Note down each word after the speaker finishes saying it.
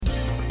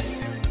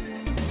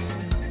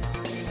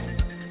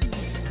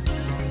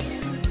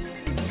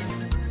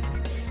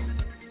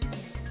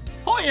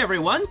Ahoy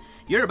everyone!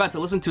 You're about to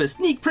listen to a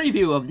sneak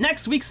preview of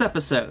next week's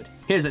episode.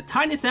 Here's a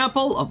tiny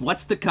sample of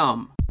what's to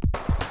come.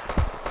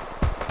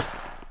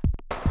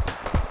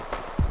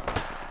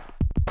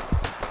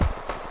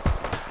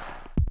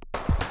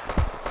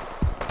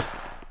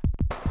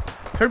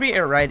 Kirby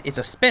Air Ride is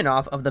a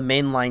spin-off of the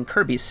mainline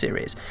Kirby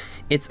series.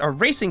 It's a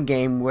racing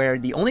game where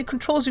the only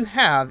controls you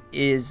have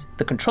is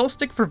the control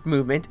stick for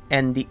movement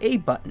and the A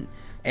button.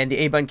 And the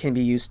A button can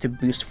be used to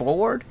boost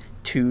forward,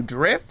 to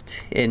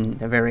drift in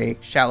a very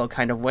shallow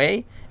kind of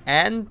way,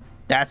 and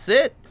that's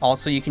it.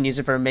 Also, you can use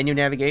it for menu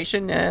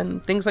navigation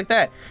and things like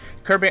that.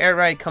 Kirby Air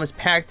Ride comes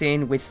packed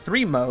in with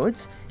 3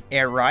 modes: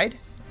 Air Ride,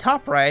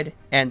 Top Ride,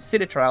 and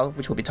City Trial,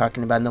 which we'll be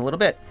talking about in a little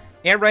bit.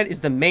 Air Ride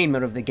is the main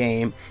mode of the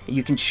game.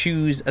 You can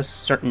choose a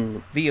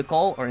certain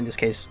vehicle, or in this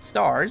case,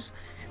 stars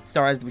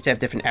which have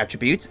different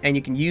attributes, and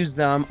you can use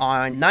them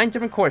on 9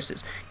 different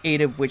courses,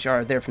 8 of which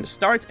are there from the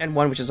start, and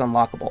 1 which is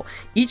unlockable.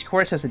 Each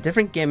course has a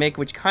different gimmick,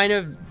 which kind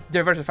of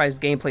diversifies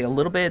gameplay a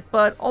little bit,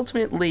 but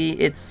ultimately,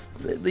 it's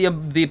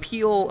the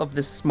appeal of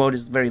this mode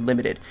is very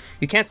limited.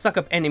 You can't suck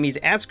up enemies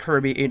as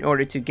Kirby in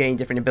order to gain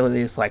different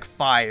abilities like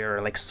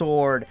fire, like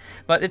sword,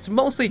 but it's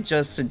mostly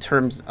just in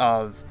terms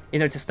of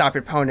to stop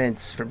your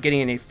opponents from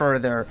getting any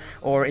further,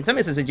 or in some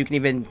instances you can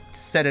even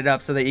set it up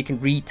so that you can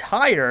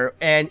retire,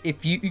 and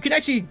if you can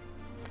actually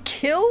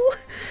kill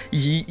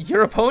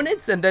your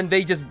opponents and then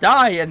they just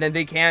die and then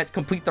they can't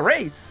complete the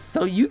race.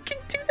 So you can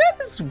do that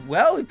as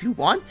well if you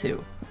want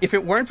to. If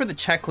it weren't for the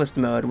checklist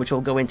mode, which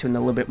we'll go into in a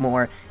little bit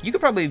more, you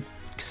could probably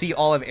see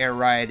all of Air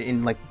Ride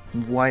in like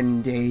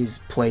 1 day's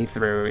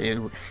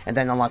playthrough and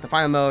then unlock the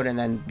final mode, and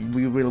then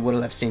we really would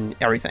have seen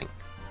everything.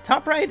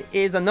 Top Ride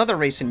is another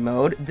racing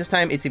mode. This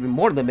time it's even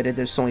more limited.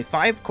 There's only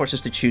 5 courses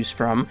to choose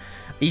from,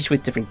 each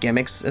with different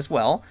gimmicks as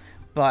well.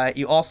 But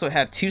you also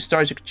have 2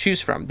 stars you can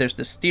choose from. There's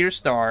the Steer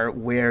Star,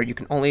 where you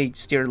can only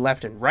steer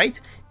left and right,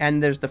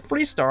 and there's the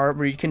Free Star,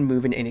 where you can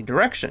move in any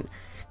direction.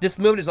 This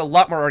mode is a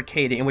lot more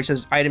arcadey, in which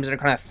there's items that are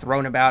kind of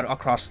thrown about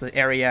across the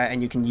area,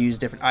 and you can use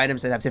different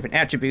items that have different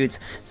attributes.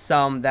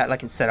 Some that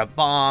can set a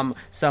bomb,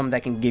 some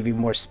that can give you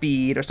more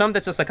speed, or some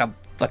that's just like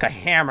a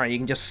hammer. You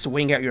can just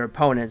swing at your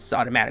opponents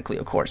automatically,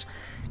 of course.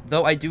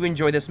 Though I do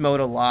enjoy this mode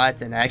a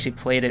lot, and I actually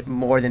played it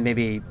more than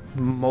maybe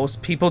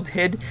most people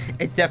did,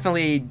 it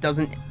definitely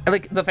doesn't...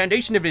 the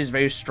foundation of it is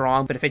very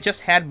strong, but if it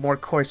just had more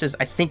courses,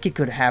 I think it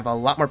could have a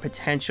lot more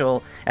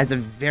potential as a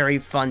very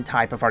fun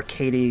type of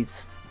arcadey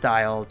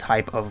style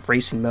type of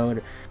racing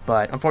mode,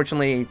 but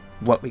unfortunately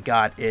what we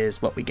got is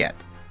what we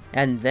get.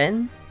 And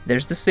then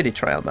there's the City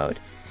Trial mode.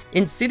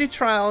 In City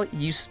Trial,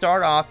 you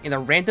start off in a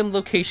random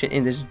location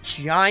in this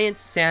giant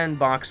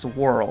sandbox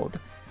world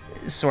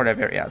sort of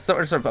area,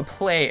 sort of a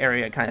play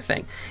area kind of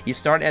thing. You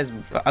start as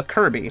a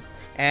Kirby,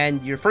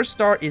 and your first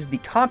star is the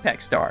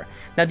Compact Star.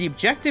 Now, the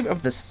objective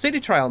of the City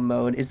Trial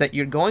mode is that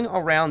you're going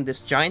around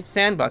this giant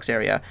sandbox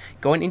area,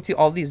 going into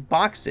all these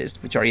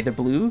boxes, which are either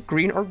blue,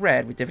 green, or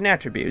red with different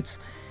attributes,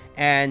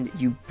 and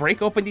you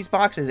break open these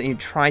boxes and you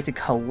try to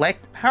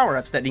collect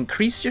power-ups that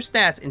increase your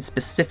stats in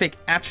specific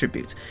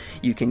attributes.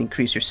 You can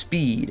increase your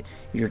speed,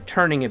 your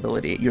turning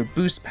ability, your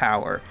boost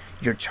power,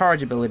 your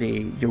charge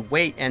ability, your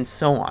weight, and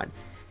so on.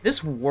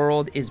 This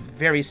world is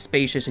very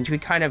spacious, and you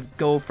can kind of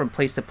go from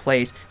place to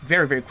place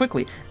very, very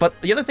quickly. But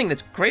the other thing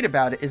that's great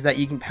about it is that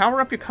you can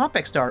power up your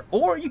Compact Star,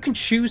 or you can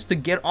choose to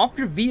get off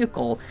your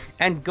vehicle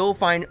and go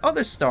find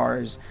other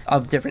stars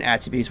of different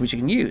attributes which you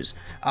can use.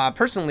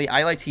 Personally,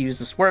 I like to use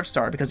the Swerve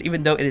Star, because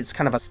even though it is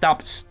kind of a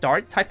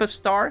stop-start type of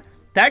star,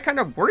 that kind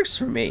of works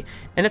for me.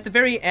 And at the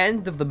very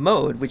end of the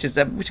mode, which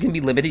can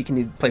be limited, you can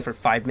either play for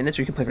 5 minutes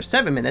or you can play for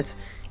 7 minutes,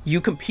 you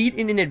compete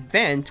in an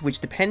event which,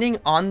 depending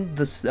on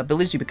the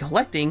abilities you've been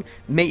collecting,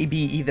 may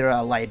be either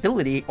a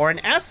liability or an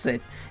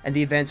asset. And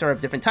the events are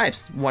of different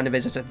types. One of it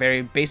is just a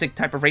very basic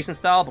type of racing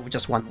style, but with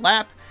just 1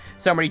 lap.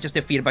 Some where you just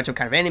defeat a bunch of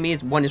kind of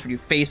enemies. One is where you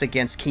face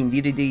against King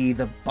Dedede,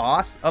 the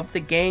boss of the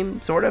game,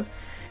 sort of.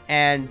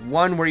 And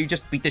one where you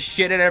just beat the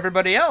shit out of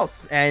everybody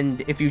else.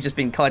 And if you've just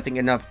been collecting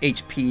enough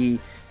HP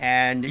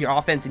and your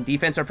offense and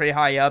defense are pretty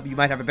high up, you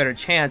might have a better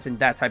chance in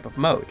that type of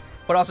mode.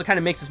 What also kind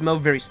of makes this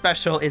mode very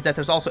special is that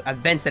there's also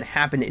events that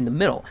happen in the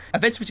middle.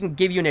 Events which can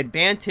give you an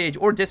advantage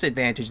or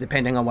disadvantage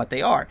depending on what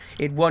they are.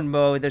 In one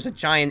mode, there's a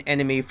giant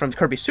enemy from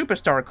Kirby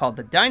Superstar called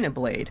the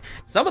Dynablade.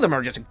 Some of them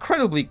are just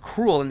incredibly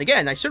cruel, and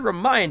again, I should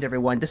remind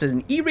everyone, this is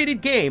an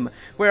E-rated game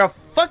where a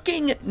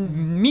fucking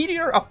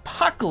meteor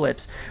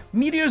apocalypse,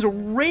 meteors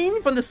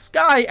rain from the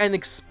sky and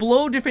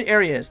explode different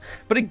areas.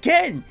 But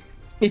again,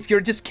 if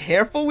you're just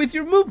careful with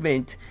your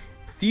movement,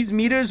 these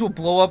meteors will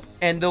blow up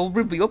and they'll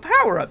reveal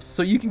power-ups,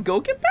 so you can go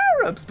get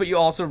power-ups, but you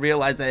also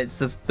realize that it's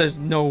just, there's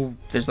no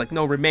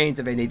remains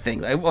of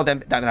anything. Well,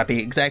 that might not be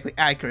exactly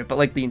accurate, but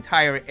like the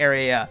entire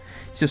area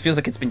just feels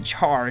like it's been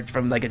charged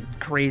from like a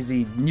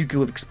crazy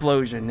nuclear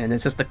explosion, and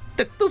it's just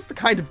those are the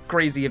kind of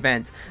crazy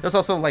events. There's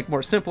also like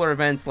more simpler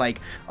events like,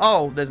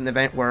 oh, there's an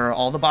event where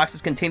all the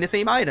boxes contain the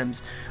same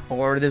items,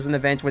 or there's an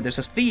event where there's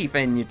a thief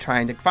and you're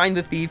trying to find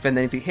the thief, and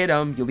then if you hit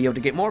him, you'll be able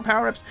to get more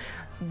power-ups.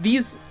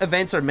 these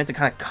events are meant to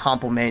kind of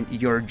complement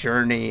your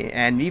journey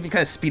and even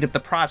kind of speed up the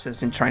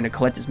process in trying to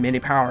collect as many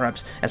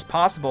power-ups as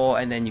possible,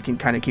 and then you can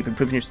kind of keep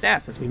improving your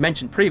stats, as we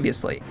mentioned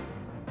previously.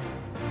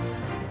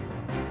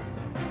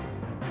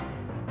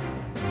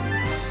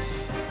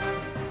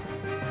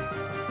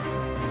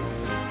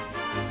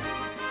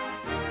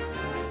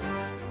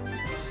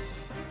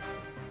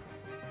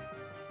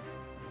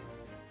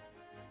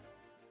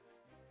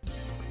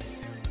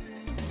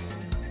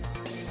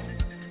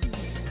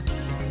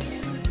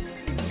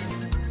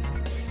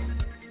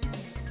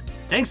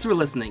 Thanks for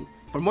listening.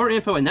 For more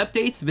info and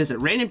updates, visit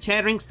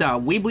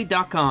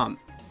randomchatterings.weebly.com.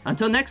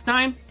 Until next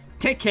time,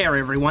 take care,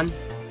 everyone.